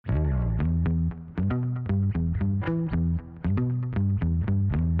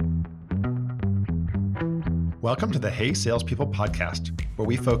Welcome to the Hey Salespeople podcast, where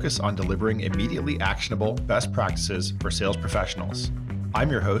we focus on delivering immediately actionable best practices for sales professionals. I'm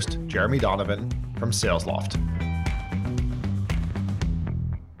your host, Jeremy Donovan from SalesLoft.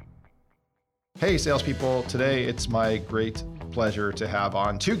 Hey salespeople, today it's my great pleasure to have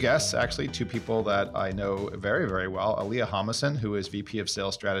on two guests, actually two people that I know very, very well. Aaliyah Homason, who is VP of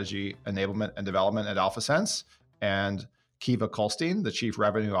Sales Strategy, Enablement and Development at AlphaSense, and Kiva Kulstein, the Chief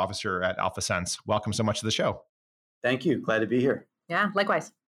Revenue Officer at AlphaSense. Welcome so much to the show. Thank you. Glad to be here. Yeah,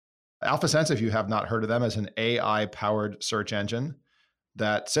 likewise. AlphaSense, if you have not heard of them, is an AI-powered search engine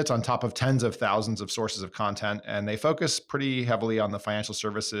that sits on top of tens of thousands of sources of content, and they focus pretty heavily on the financial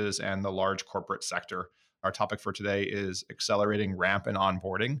services and the large corporate sector. Our topic for today is accelerating ramp and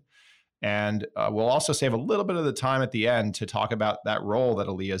onboarding. And we'll also save a little bit of the time at the end to talk about that role that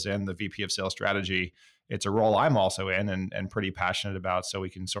Aaliyah's in, the VP of Sales Strategy. It's a role I'm also in and pretty passionate about, so we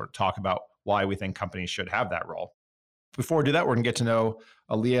can sort of talk about why we think companies should have that role. Before we do that, we're going to get to know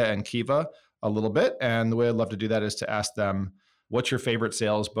Aaliyah and Kiva a little bit. And the way I'd love to do that is to ask them, what's your favorite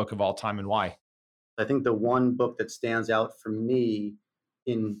sales book of all time and why? I think the one book that stands out for me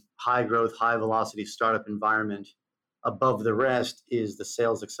in high growth, high velocity startup environment above the rest is The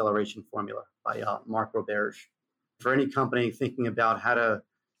Sales Acceleration Formula by Mark Roberge. For any company thinking about how to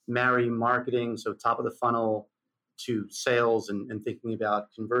marry marketing, so top of the funnel, to sales and thinking about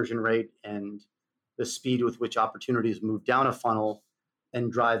conversion rate and the speed with which opportunities move down a funnel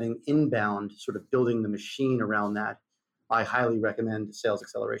and driving inbound, sort of building the machine around that, I highly recommend the Sales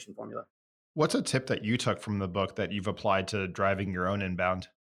Acceleration Formula. What's a tip that you took from the book that you've applied to driving your own inbound?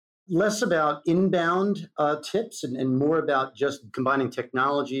 Less about inbound tips and more about just combining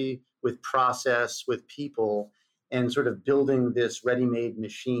technology with process, with people, and sort of building this ready-made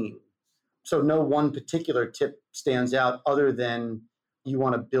machine. So no one particular tip stands out other than you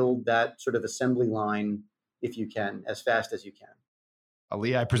want to build that sort of assembly line, if you can, as fast as you can.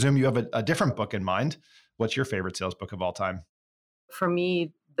 Aaliyah, I presume you have a different book in mind. What's your favorite sales book of all time? For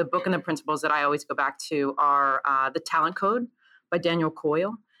me, the book and the principles that I always go back to are The Talent Code by Daniel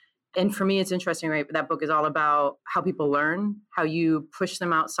Coyle. And for me, it's interesting, right? That book is all about how people learn, how you push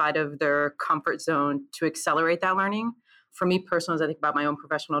them outside of their comfort zone to accelerate that learning. For me personally, as I think about my own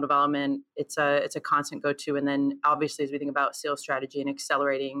professional development, it's a constant go-to. And then obviously, as we think about sales strategy and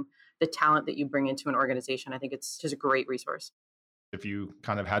accelerating the talent that you bring into an organization, I think it's just a great resource. If you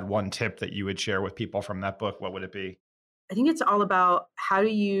kind of had one tip that you would share with people from that book, what would it be? I think it's all about how do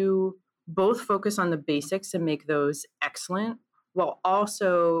you both focus on the basics and make those excellent while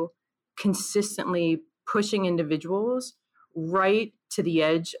also consistently pushing individuals right to the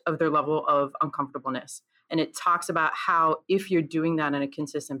edge of their level of uncomfortableness. And it talks about how if you're doing that on a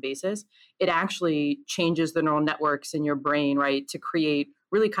consistent basis, it actually changes the neural networks in your brain, right, to create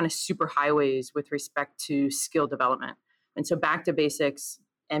really kind of super highways with respect to skill development. And so back to basics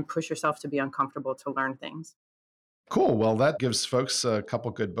and push yourself to be uncomfortable to learn things. Cool. Well, that gives folks a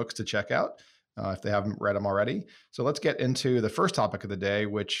couple good books to check out if they haven't read them already. So let's get into the first topic of the day,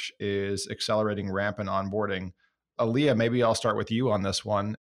 which is accelerating ramp and onboarding. Aaliyah, maybe I'll start with you on this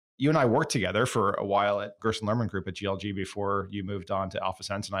one. You and I worked together for a while at Gerson Lehrman Group at GLG before you moved on to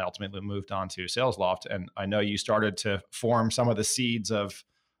AlphaSense, and I ultimately moved on to SalesLoft. And I know you started to form some of the seeds of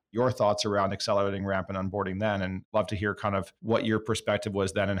your thoughts around accelerating ramp and onboarding then, and love to hear kind of what your perspective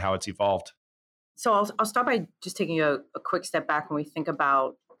was then and how it's evolved. So I'll start by just taking a quick step back when we think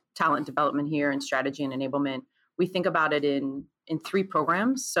about talent development here and strategy and enablement. We think about it in three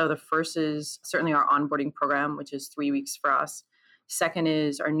programs. So the first is certainly our onboarding program, which is 3 weeks for us. Second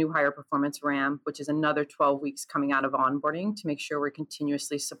is our new hire performance ramp, which is another 12 weeks coming out of onboarding to make sure we're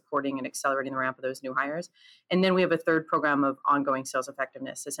continuously supporting and accelerating the ramp of those new hires. And then we have a third program of ongoing sales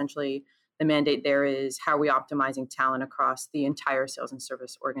effectiveness. Essentially, the mandate there is how are we optimizing talent across the entire sales and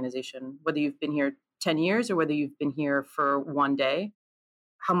service organization, whether you've been here 10 years or whether you've been here for one day.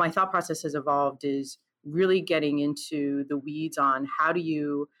 How my thought process has evolved is really getting into the weeds on how do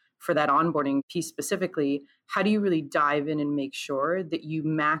you, for that onboarding piece specifically, how do you really dive in and make sure that you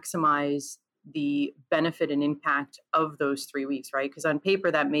maximize the benefit and impact of those 3 weeks, right? Because on paper,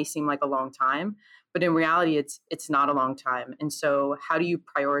 that may seem like a long time, but in reality, it's not a long time. And so how do you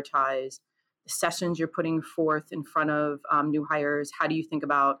prioritize the sessions you're putting forth in front of new hires? How do you think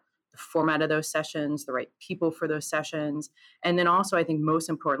about the format of those sessions, the right people for those sessions? And then also, I think most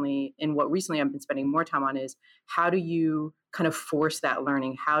importantly, and what recently I've been spending more time on is how do you kind of force that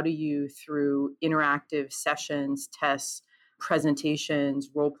learning? How do you, through interactive sessions, tests, presentations,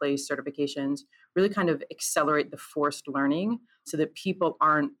 role plays, certifications, really kind of accelerate the forced learning so that people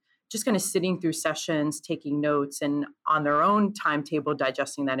aren't just kind of sitting through sessions, taking notes, and on their own timetable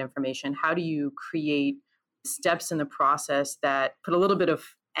digesting that information? How do you create steps in the process that put a little bit of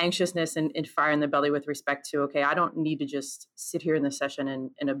anxiousness and fire in the belly with respect to, okay, I don't need to just sit here in the session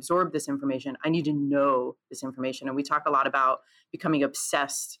and absorb this information. I need to know this information. And we talk a lot about becoming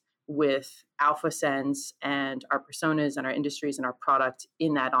obsessed with AlphaSense and our personas and our industries and our product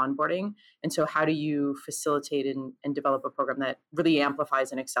in that onboarding. And so how do you facilitate and develop a program that really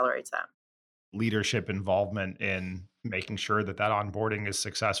amplifies and accelerates that? Leadership involvement in making sure that onboarding is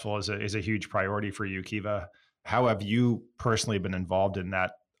successful is a huge priority for you, Kiva. How have you personally been involved in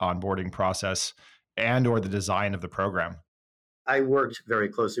that onboarding process and or the design of the program? I worked very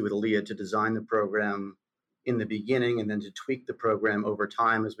closely with Aaliyah to design the program in the beginning and then to tweak the program over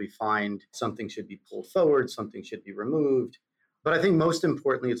time as we find something should be pulled forward, something should be removed. But I think most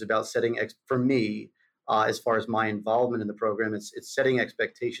importantly, it's about setting, for me, as far as my involvement in the program, it's setting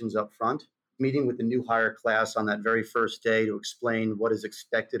expectations up front, meeting with the new hire class on that very first day to explain what is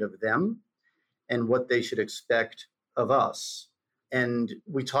expected of them and what they should expect of us. And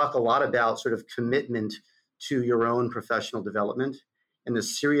we talk a lot about sort of commitment to your own professional development and the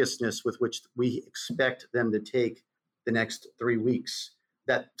seriousness with which we expect them to take the next 3 weeks.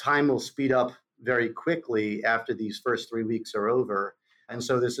 That time will speed up very quickly after these first 3 weeks are over. And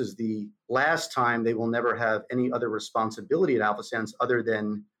so this is the last time they will never have any other responsibility at AlphaSense other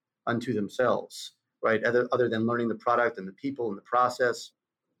than unto themselves, right? Other than learning the product and the people and the process.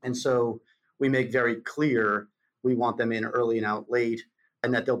 And so we make very clear we want them in early and out late,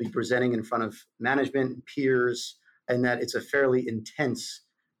 and that they'll be presenting in front of management, peers, and that it's a fairly intense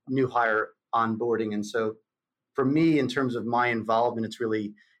new hire onboarding. And so for me, in terms of my involvement, it's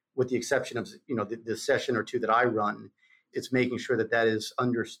really, with the exception of the session or two that I run, it's making sure that is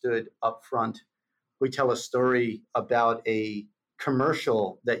understood up front. We tell a story about a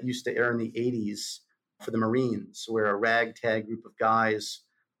commercial that used to air in the 80s for the Marines, where a ragtag group of guys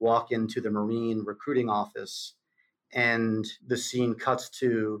walk into the Marine recruiting office, and the scene cuts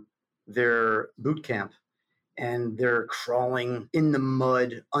to their boot camp, and they're crawling in the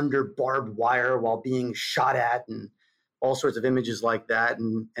mud under barbed wire while being shot at, and all sorts of images like that.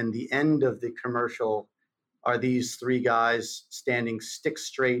 And the end of the commercial are these three guys standing stick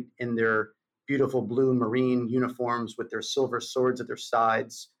straight in their beautiful blue Marine uniforms with their silver swords at their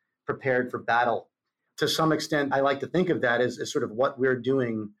sides, prepared for battle. To some extent, I like to think of that as sort of what we're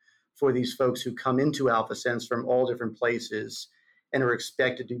doing for these folks who come into AlphaSense from all different places and are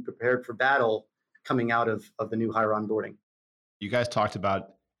expected to be prepared for battle coming out of the new hire onboarding. You guys talked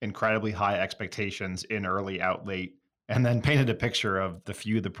about incredibly high expectations in early, out late, and then painted a picture of the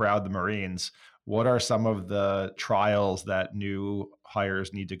few, the proud, the Marines. What are some of the trials that new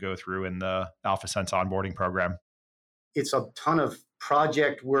hires need to go through in the AlphaSense onboarding program? It's a ton of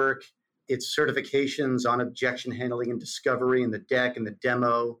project work. It's certifications on objection handling and discovery and the deck and the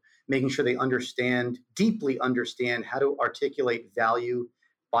demo, making sure they deeply understand how to articulate value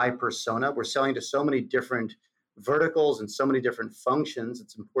by persona. We're selling to so many different verticals and so many different functions.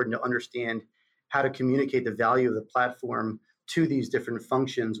 It's important to understand how to communicate the value of the platform to these different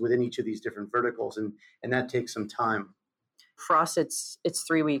functions within each of these different verticals. And that takes some time. For us, it's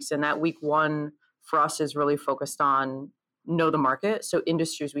 3 weeks. And that week one for us is really focused on know the market. So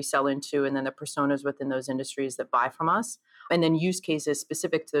industries we sell into, and then the personas within those industries that buy from us, and then use cases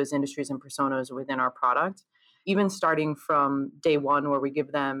specific to those industries and personas within our product. Even starting from day one, where we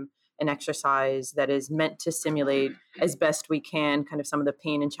give them an exercise that is meant to simulate as best we can kind of some of the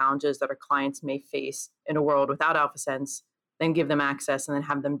pain and challenges that our clients may face in a world without AlphaSense, then give them access and then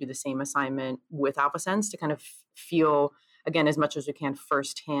have them do the same assignment with AlphaSense to kind of feel, again, as much as we can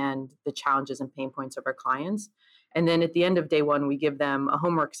firsthand the challenges and pain points of our clients. And then at the end of day one, we give them a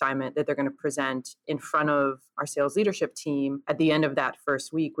homework assignment that they're going to present in front of our sales leadership team at the end of that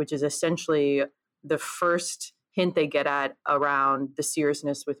first week, which is essentially the first hint they get at around the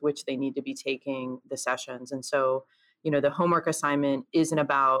seriousness with which they need to be taking the sessions. And so, the homework assignment isn't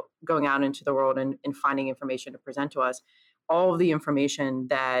about going out into the world and finding information to present to us. All of the information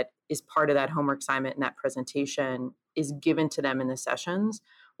that is part of that homework assignment and that presentation is given to them in the sessions.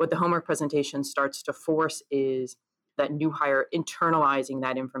 What the homework presentation starts to force is that new hire internalizing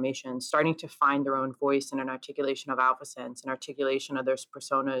that information, starting to find their own voice in an articulation of AlphaSense, an articulation of their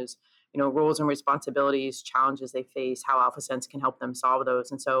personas, roles and responsibilities, challenges they face, how AlphaSense can help them solve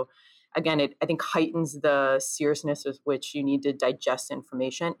those. And so, again, I think heightens the seriousness with which you need to digest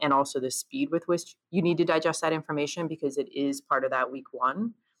information, and also the speed with which you need to digest that information, because it is part of that week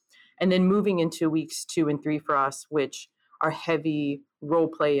one. And then moving into weeks 2 and 3 for us, which are heavy role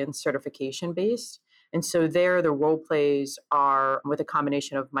play and certification based. And so there, the role plays are with a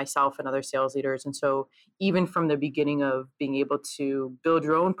combination of myself and other sales leaders. And so even from the beginning of being able to build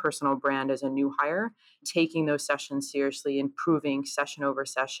your own personal brand as a new hire, taking those sessions seriously, improving session over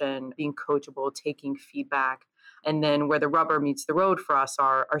session, being coachable, taking feedback. And then where the rubber meets the road for us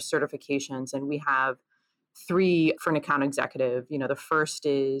are our certifications. And we have three for an account executive. The first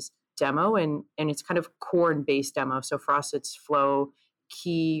is demo, and it's kind of core and base demo. So for us, it's flow,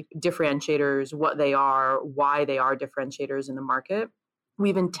 key differentiators, what they are, why they are differentiators in the market.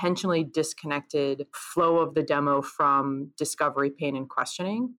 We've intentionally disconnected flow of the demo from discovery, pain, and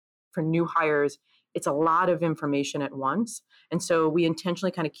questioning. For new hires, it's a lot of information at once. And so we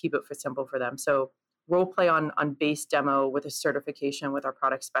intentionally kind of keep it simple for them. So role play on base demo with a certification with our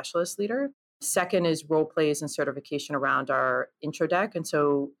product specialist leader. Second is role plays and certification around our intro deck. And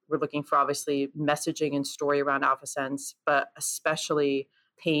so we're looking for obviously messaging and story around AlphaSense, but especially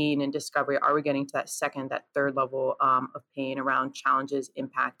pain and discovery. Are we getting to that third level of pain around challenges,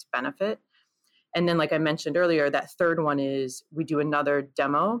 impact, benefit? And then, like I mentioned earlier, that third one is we do another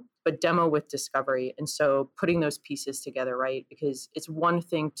demo, but demo with discovery. And so putting those pieces together, right? Because it's one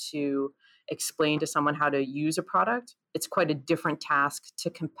thing to explain to someone how to use a product. It's quite a different task to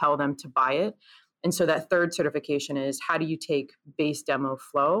compel them to buy it. And so that third certification is how do you take base demo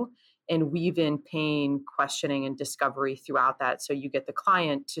flow and weave in pain, questioning, and discovery throughout that. So you get the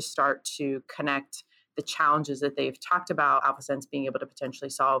client to start to connect the challenges that they've talked about AlphaSense being able to potentially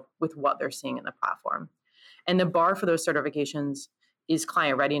solve with what they're seeing in the platform. And the bar for those certifications is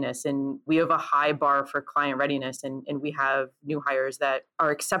client readiness. And we have a high bar for client readiness. And we have new hires that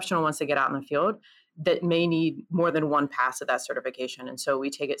are exceptional once they get out in the field that may need more than one pass of that certification. And so we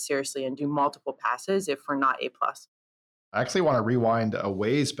take it seriously and do multiple passes if we're not A+. I actually want to rewind a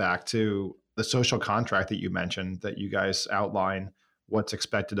ways back to the social contract that you mentioned, that you guys outline what's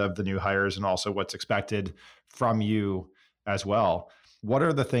expected of the new hires and also what's expected from you as well. What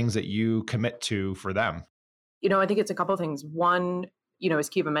are the things that you commit to for them? I think it's a couple of things. One, as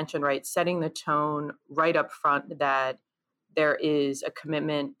Kiva mentioned, right, setting the tone right up front that there is a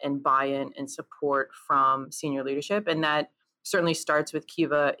commitment and buy-in and support from senior leadership. And that certainly starts with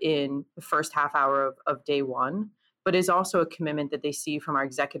Kiva in the first half hour of day one, but is also a commitment that they see from our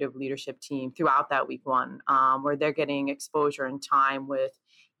executive leadership team throughout that week one, where they're getting exposure and time with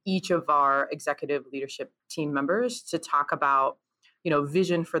each of our executive leadership team members to talk about,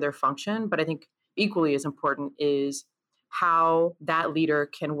 vision for their function. But I think equally as important is how that leader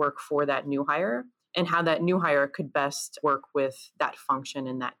can work for that new hire and how that new hire could best work with that function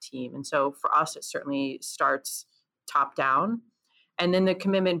in that team. And so for us, it certainly starts top down. And then the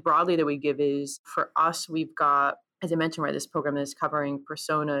commitment broadly that we give is for us, we've got, as I mentioned, right, this program is covering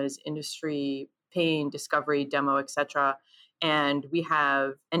personas, industry, pain, discovery, demo, et cetera. And we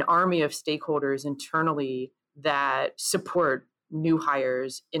have an army of stakeholders internally that support new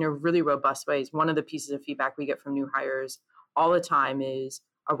hires in a really robust way. One of the pieces of feedback we get from new hires all the time is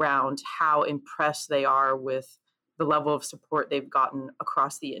around how impressed they are with the level of support they've gotten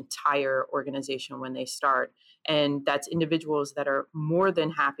across the entire organization when they start. And that's individuals that are more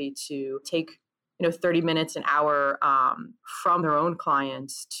than happy to take 30 minutes, an hour from their own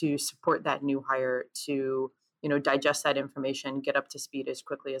clients to support that new hire, to digest that information, get up to speed as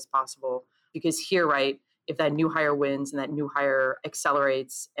quickly as possible. Because here, right, if that new hire wins and that new hire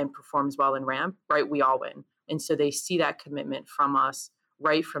accelerates and performs well in ramp, right, we all win. And so they see that commitment from us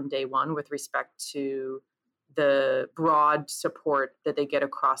right from day one with respect to the broad support that they get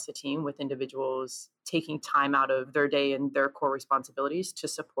across the team with individuals taking time out of their day and their core responsibilities to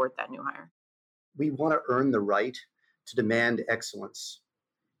support that new hire. We want to earn the right to demand excellence.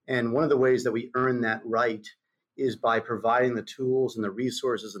 And one of the ways that we earn that right is by providing the tools and the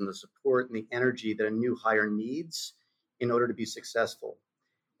resources and the support and the energy that a new hire needs in order to be successful.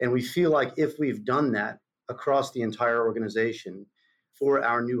 And we feel like if we've done that across the entire organization for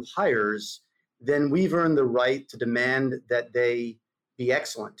our new hires, then we've earned the right to demand that they be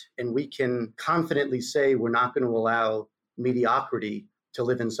excellent. And we can confidently say we're not going to allow mediocrity to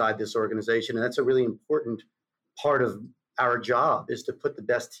live inside this organization. And that's a really important part of our job, is to put the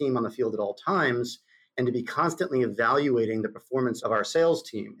best team on the field at all times and to be constantly evaluating the performance of our sales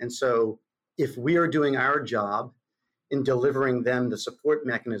team. And so if we are doing our job in delivering them the support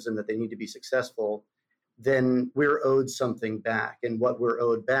mechanism that they need to be successful, then we're owed something back. And what we're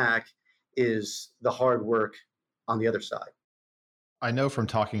owed back is the hard work on the other side. I know from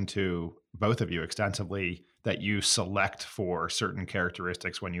talking to both of you extensively that you select for certain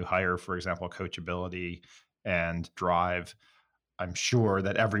characteristics when you hire, for example, coachability and drive. I'm sure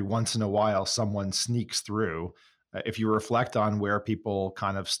that every once in a while someone sneaks through If you reflect on where people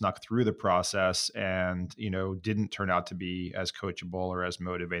kind of snuck through the process and, didn't turn out to be as coachable or as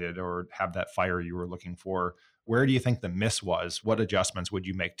motivated or have that fire you were looking for, where do you think the miss was? What adjustments would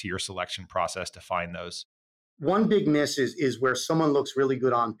you make to your selection process to find those? One big miss is where someone looks really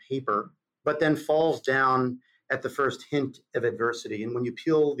good on paper, but then falls down at the first hint of adversity. And when you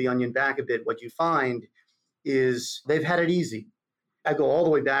peel the onion back a bit, what you find is they've had it easy. I go all the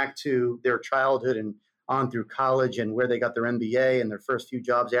way back to their childhood and on through college and where they got their MBA and their first few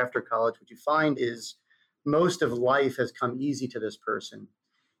jobs after college. What you find is most of life has come easy to this person.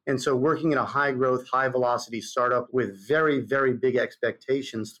 And so working in a high growth, high velocity startup with very, very big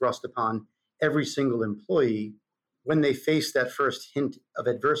expectations thrust upon every single employee, when they face that first hint of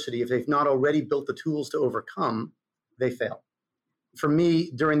adversity, if they've not already built the tools to overcome, they fail. For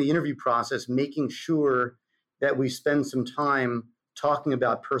me, during the interview process, making sure that we spend some time talking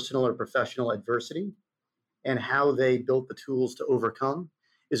about personal or professional adversity and how they built the tools to overcome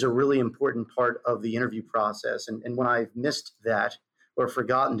is a really important part of the interview process. And when I've missed that or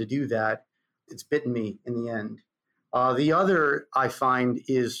forgotten to do that, it's bitten me in the end. The other I find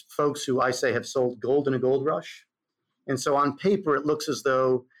is folks who I say have sold gold in a gold rush. And so on paper, it looks as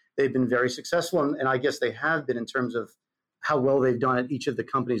though they've been very successful. And I guess they have been in terms of how well they've done at each of the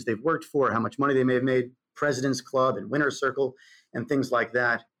companies they've worked for, how much money they may have made, President's Club and Winner's Circle and things like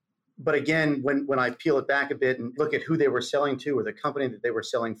that. But again, when I peel it back a bit and look at who they were selling to or the company that they were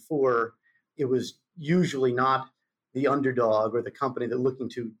selling for, it was usually not the underdog or the company that looking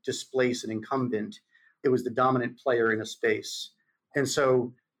to displace an incumbent. It was the dominant player in a space. And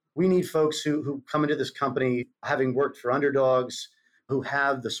so we need folks who come into this company having worked for underdogs, who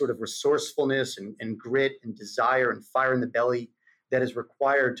have the sort of resourcefulness and grit and desire and fire in the belly that is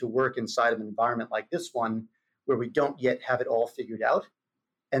required to work inside of an environment like this one, where we don't yet have it all figured out.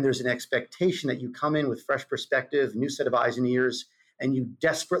 And there's an expectation that you come in with fresh perspective, new set of eyes and ears, and you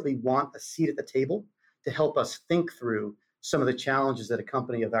desperately want a seat at the table to help us think through some of the challenges that a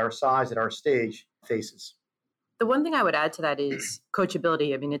company of our size at our stage faces. The one thing I would add to that is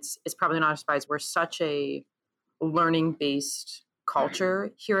coachability. I mean, it's probably not a surprise. We're such a learning-based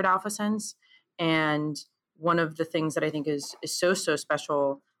culture here at AlphaSense. And one of the things that I think is so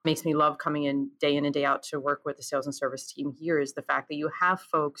special, makes me love coming in and day out to work with the sales and service team here, is the fact that you have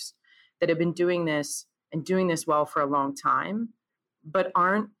folks that have been doing this and doing this well for a long time, but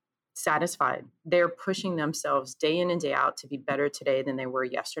aren't satisfied. They're pushing themselves day in and day out to be better today than they were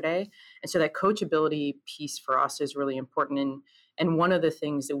yesterday. And so that coachability piece for us is really important. And one of the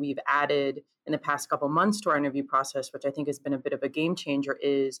things that we've added in the past couple of months to our interview process, which I think has been a bit of a game changer,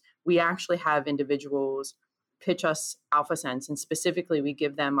 is we actually have individuals pitch us AlphaSense. And specifically, we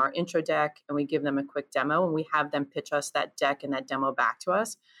give them our intro deck and we give them a quick demo, and we have them pitch us that deck and that demo back to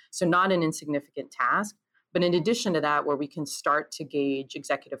us. So not an insignificant task. But in addition to that, where we can start to gauge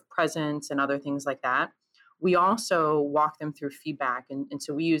executive presence and other things like that, we also walk them through feedback. And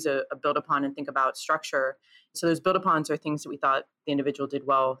so we use a build upon and think about structure. So those build upons are things that we thought the individual did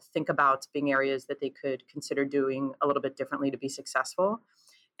well. Think about being areas that they could consider doing a little bit differently to be successful.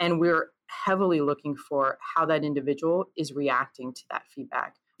 And we're heavily looking for how that individual is reacting to that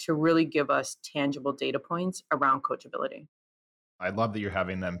feedback to really give us tangible data points around coachability. I love that you're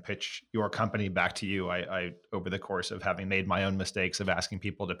having them pitch your company back to you. I over the course of having made my own mistakes of asking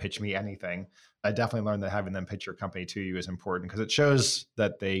people to pitch me anything, I definitely learned that having them pitch your company to you is important because it shows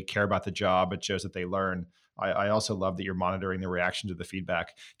that they care about the job. It shows that they learn. I also love that you're monitoring the reaction to the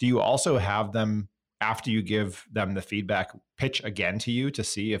feedback. Do you also have them, after you give them the feedback, pitch again to you to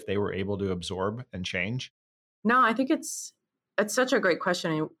see if they were able to absorb and change? No, I think it's such a great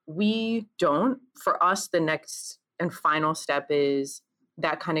question. We don't. For us, the next and final step is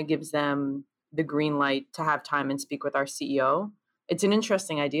that kind of gives them the green light to have time and speak with our CEO. It's an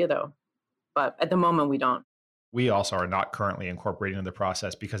interesting idea though, but at the moment we don't. We also are not currently incorporating in the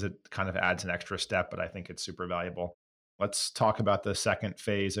process because it kind of adds an extra step, but I think it's super valuable. Let's talk about the second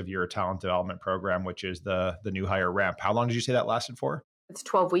phase of your talent development program, which is the new hire ramp. How long did you say that lasted for? It's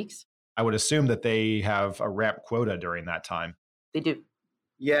 12 weeks. I would assume that they have a ramp quota during that time. They do.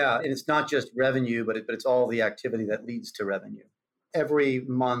 Yeah, and it's not just revenue, but it's all the activity that leads to revenue. Every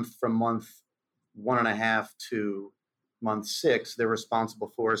month from month 1.5 to month 6, they're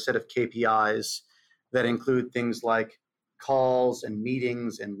responsible for a set of KPIs that include things like calls and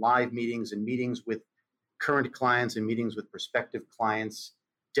meetings and live meetings and meetings with current clients and meetings with prospective clients,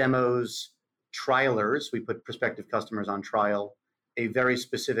 demos, trialers. We put prospective customers on trial, a very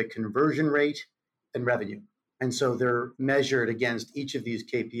specific conversion rate, and revenue. And so they're measured against each of these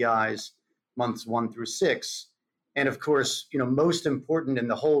KPIs months 1 through 6. And of course, most important, and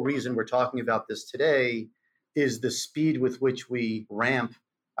the whole reason we're talking about this today, is the speed with which we ramp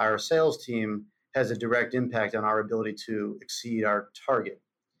our sales team has a direct impact on our ability to exceed our target.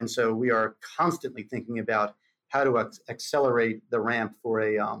 And so we are constantly thinking about how to accelerate the ramp for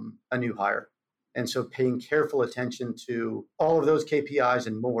a new hire. And so paying careful attention to all of those KPIs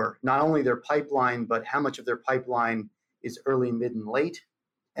and more, not only their pipeline, but how much of their pipeline is early, mid, and late,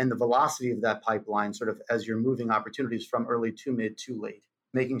 and the velocity of that pipeline sort of as you're moving opportunities from early to mid to late,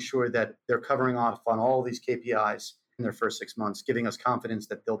 making sure that they're covering off on all these KPIs in their first 6 months, giving us confidence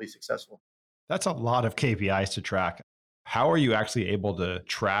that they'll be successful. That's a lot of KPIs to track. How are you actually able to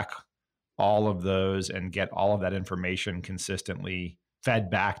track all of those and get all of that information consistently fed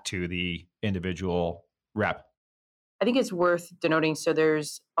back to the individual rep? I think it's worth denoting. So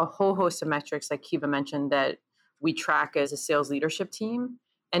there's a whole host of metrics, like Kiva mentioned, that we track as a sales leadership team.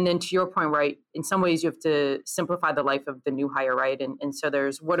 And then to your point, right, in some ways you have to simplify the life of the new hire, right? And so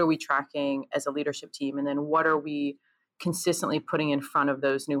there's what are we tracking as a leadership team? And then what are we consistently putting in front of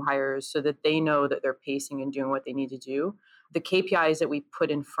those new hires so that they know that they're pacing and doing what they need to do? The KPIs that we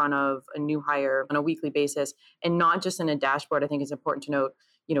put in front of a new hire on a weekly basis, and not just in a dashboard, I think it's important to note,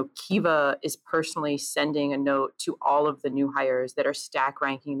 Kiva is personally sending a note to all of the new hires that are stack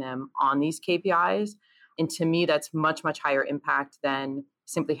ranking them on these KPIs. And to me, that's much, much higher impact than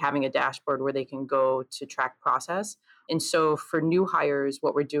simply having a dashboard where they can go to track process. And so for new hires,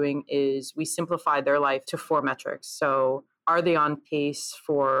 what we're doing is we simplify their life to 4 metrics. So are they on pace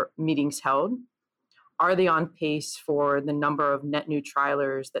for meetings held? Are they on pace for the number of net new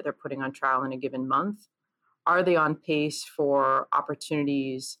trialers that they're putting on trial in a given month? Are they on pace for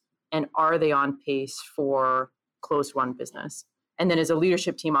opportunities? And are they on pace for closed won business? And then as a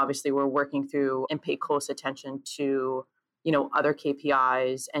leadership team, obviously, we're working through and pay close attention to other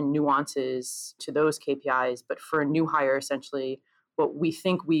KPIs and nuances to those KPIs. But for a new hire, essentially, what we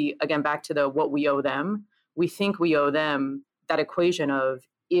think again, back to what we owe them, we think we owe them that equation of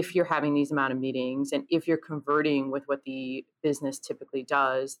if you're having these amount of meetings and if you're converting with what the business typically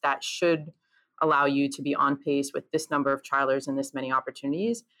does, that should allow you to be on pace with this number of trialers and this many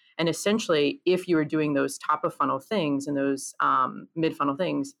opportunities. And essentially, if you are doing those top of funnel things and those mid funnel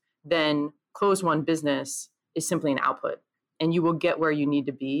things, then close won business is simply an output. And you will get where you need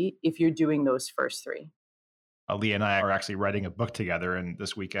to be if you're doing those first 3. Leah and I are actually writing a book together. And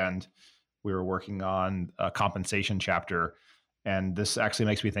this weekend, we were working on a compensation chapter. And this actually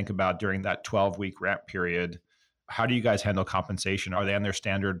makes me think about during that 12-week ramp period, how do you guys handle compensation? Are they on their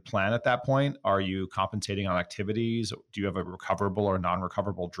standard plan at that point? Are you compensating on activities? Do you have a recoverable or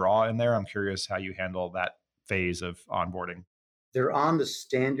non-recoverable draw in there? I'm curious how you handle that phase of onboarding. They're on the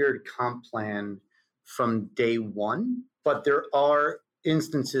standard comp plan from day one, but there are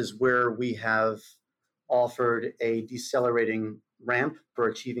instances where we have offered a decelerating ramp for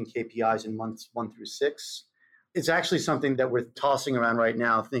achieving KPIs in months 1 through 6. It's actually something that we're tossing around right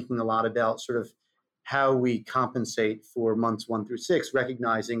now, thinking a lot about sort of how we compensate for months 1 through 6,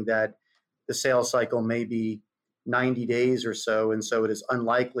 recognizing that the sales cycle may be 90 days or so. And so it is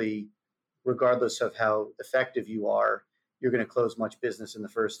unlikely, regardless of how effective you are, you're going to close much business in the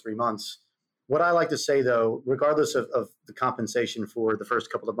first 3 months. What I like to say, though, regardless of the compensation for the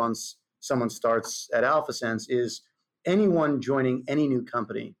first couple of months someone starts at AlphaSense, is anyone joining any new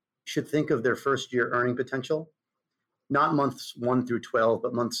company should think of their first year earning potential, not months 1 through 12,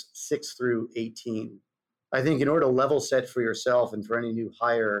 but months 6 through 18. I think in order to level set for yourself and for any new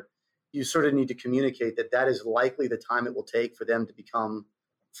hire, you sort of need to communicate that that is likely the time it will take for them to become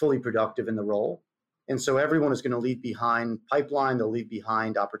fully productive in the role. And so everyone is going to leave behind pipeline, they'll leave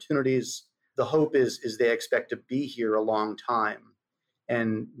behind opportunities. The hope is they expect to be here a long time,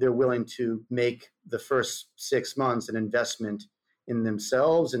 and they're willing to make the first 6 months an investment in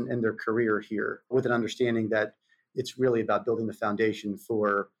themselves and their career here, with an understanding that it's really about building the foundation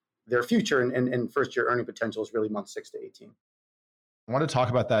for their future, and first year earning potential is really months 6 to 18. I want to talk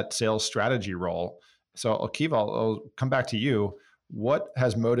about that sales strategy role. So Kiva, I'll come back to you. What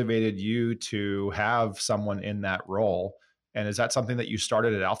has motivated you to have someone in that role? And is that something that you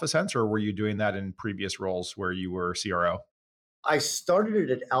started at AlphaSense, or were you doing that in previous roles where you were CRO? I started it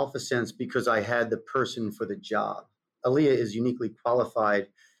at AlphaSense because I had the person for the job. Aaliyah is uniquely qualified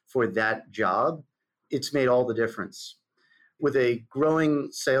for that job. It's made all the difference. With a growing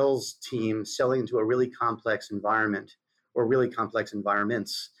sales team selling into a really complex environment or really complex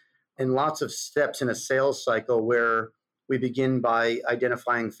environments, and lots of steps in a sales cycle where we begin by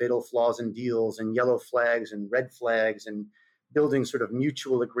identifying fatal flaws in deals and yellow flags and red flags and building sort of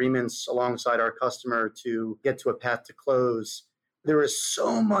mutual agreements alongside our customer to get to a path to close. There is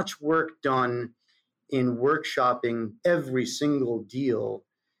so much work done in workshopping every single deal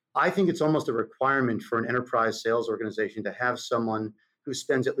I think it's almost a requirement for an enterprise sales organization to have someone who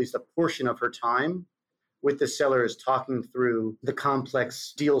spends at least a portion of her time with the sellers talking through the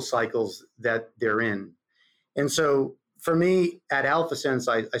complex deal cycles that they're in. And so for me at AlphaSense,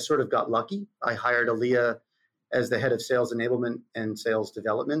 I sort of got lucky. I hired Aaliyah as the head of sales enablement and sales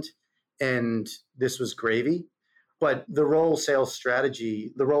development, and this was gravy. But the role sales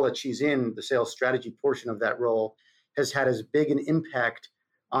strategy, the role that she's in, the sales strategy portion of that role has had as big an impact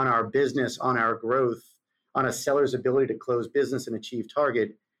on our business, on our growth, on a seller's ability to close business and achieve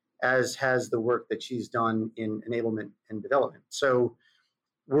target, as has the work that she's done in enablement and development. So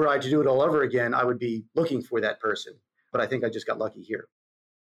were I to do it all over again, I would be looking for that person. But I think I just got lucky here.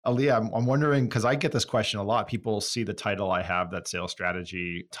 Aaliyah, I'm wondering, because I get this question a lot. People see the title I have, that sales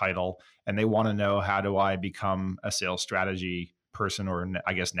strategy title, and they want to know, how do I become a sales strategy person, or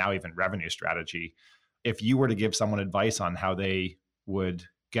I guess now even revenue strategy? If you were to give someone advice on how they would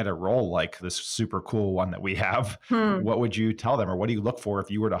get a role like this super cool one that we have, what would you tell them, or what do you look for if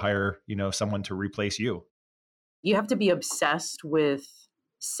you were to hire, someone to replace you? You have to be obsessed with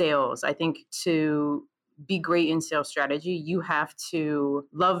sales. I think to be great in sales strategy, you have to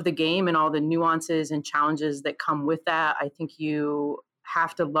love the game and all the nuances and challenges that come with that. I think you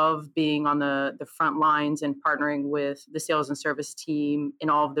have to love being on the front lines and partnering with the sales and service team in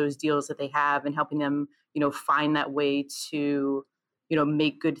all of those deals that they have and helping them, find that way to,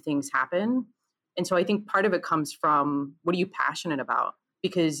 make good things happen. And so I think part of it comes from, what are you passionate about?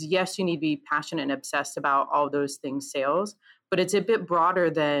 Because yes, you need to be passionate and obsessed about all those things sales, but it's a bit broader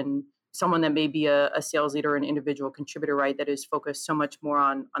than someone that may be a sales leader, an individual contributor, right, that is focused so much more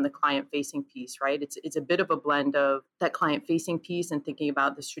on the client-facing piece, right? It's a bit of a blend of that client-facing piece and thinking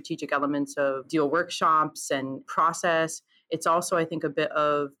about the strategic elements of deal workshops and process. It's also, I think, a bit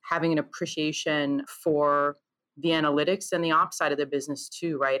of having an appreciation for the analytics and the ops side of the business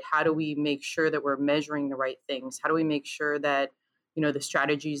too, right? How do we make sure that we're measuring the right things? How do we make sure that, the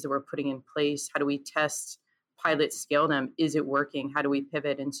strategies that we're putting in place, how do we test, pilot, scale them? Is it working? How do we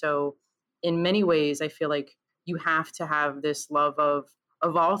pivot? And so in many ways, I feel like you have to have this love of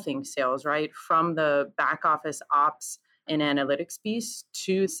all things sales, right? From the back office ops and analytics piece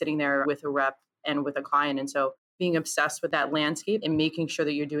to sitting there with a rep and with a client. And so being obsessed with that landscape and making sure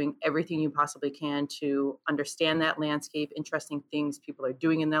that you're doing everything you possibly can to understand that landscape, interesting things people are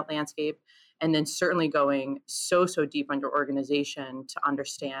doing in that landscape, and then certainly going so deep on your organization to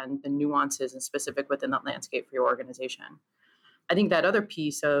understand the nuances and specific within that landscape for your organization. I think that other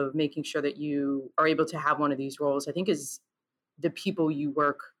piece of making sure that you are able to have one of these roles, I think, is the people you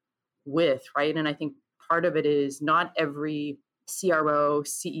work with, right? And I think part of it is not every CRO,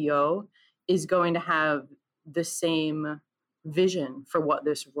 CEO is going to have the same vision for what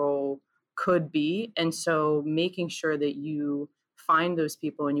this role could be. And so making sure that you find those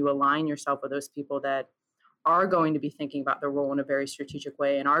people and you align yourself with those people that are going to be thinking about the role in a very strategic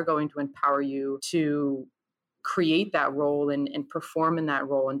way and are going to empower you to create that role and perform in that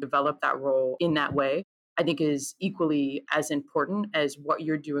role and develop that role in that way, I think is equally as important as what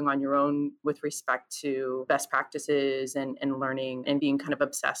you're doing on your own with respect to best practices and learning and being kind of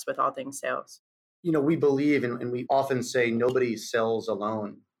obsessed with all things sales. We believe, and we often say, nobody sells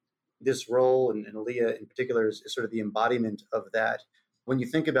alone. This role, and Aaliyah in particular, is sort of the embodiment of that. When you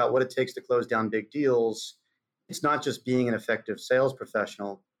think about what it takes to close down big deals, it's not just being an effective sales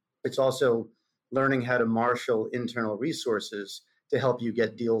professional. It's also learning how to marshal internal resources to help you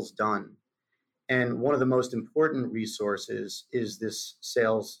get deals done. And one of the most important resources is this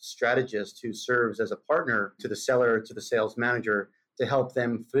sales strategist who serves as a partner to the seller, to the sales manager, to help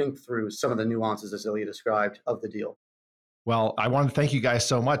them think through some of the nuances, as Aaliyah described, of the deal. Well, I want to thank you guys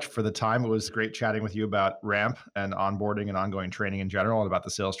so much for the time. It was great chatting with you about RAMP and onboarding and ongoing training in general and about the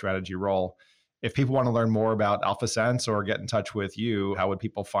sales strategy role. If people want to learn more about AlphaSense or get in touch with you, how would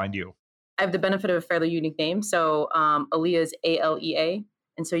people find you? I have the benefit of a fairly unique name. So Aaliyah is ALEA.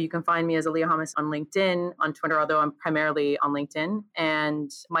 And so you can find me as Aaliyah Hummus on LinkedIn, on Twitter, although I'm primarily on LinkedIn.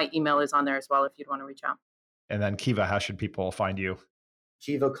 And my email is on there as well if you'd want to reach out. And then Kiva, how should people find you?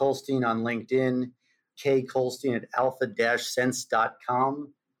 Kiva Kolstein on LinkedIn, K Kolstein at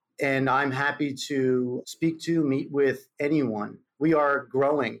alpha-sense.com. And I'm happy to meet with anyone. We are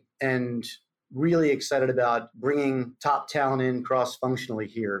growing and really excited about bringing top talent in cross-functionally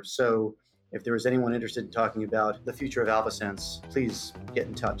here. So if there is anyone interested in talking about the future of AlphaSense, please get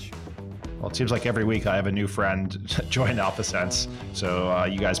in touch. Well, it seems like every week I have a new friend join AlphaSense. So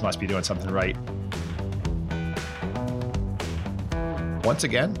you guys must be doing something right. Once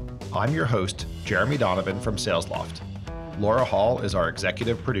again, I'm your host, Jeremy Donovan from SalesLoft. Laura Hall is our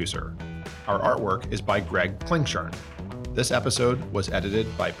executive producer. Our artwork is by Greg Klingshern. This episode was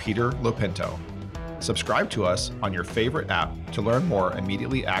edited by Peter Lopinto. Subscribe to us on your favorite app to learn more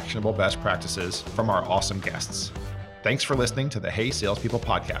immediately actionable best practices from our awesome guests. Thanks for listening to the Hey Salespeople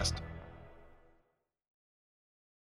podcast.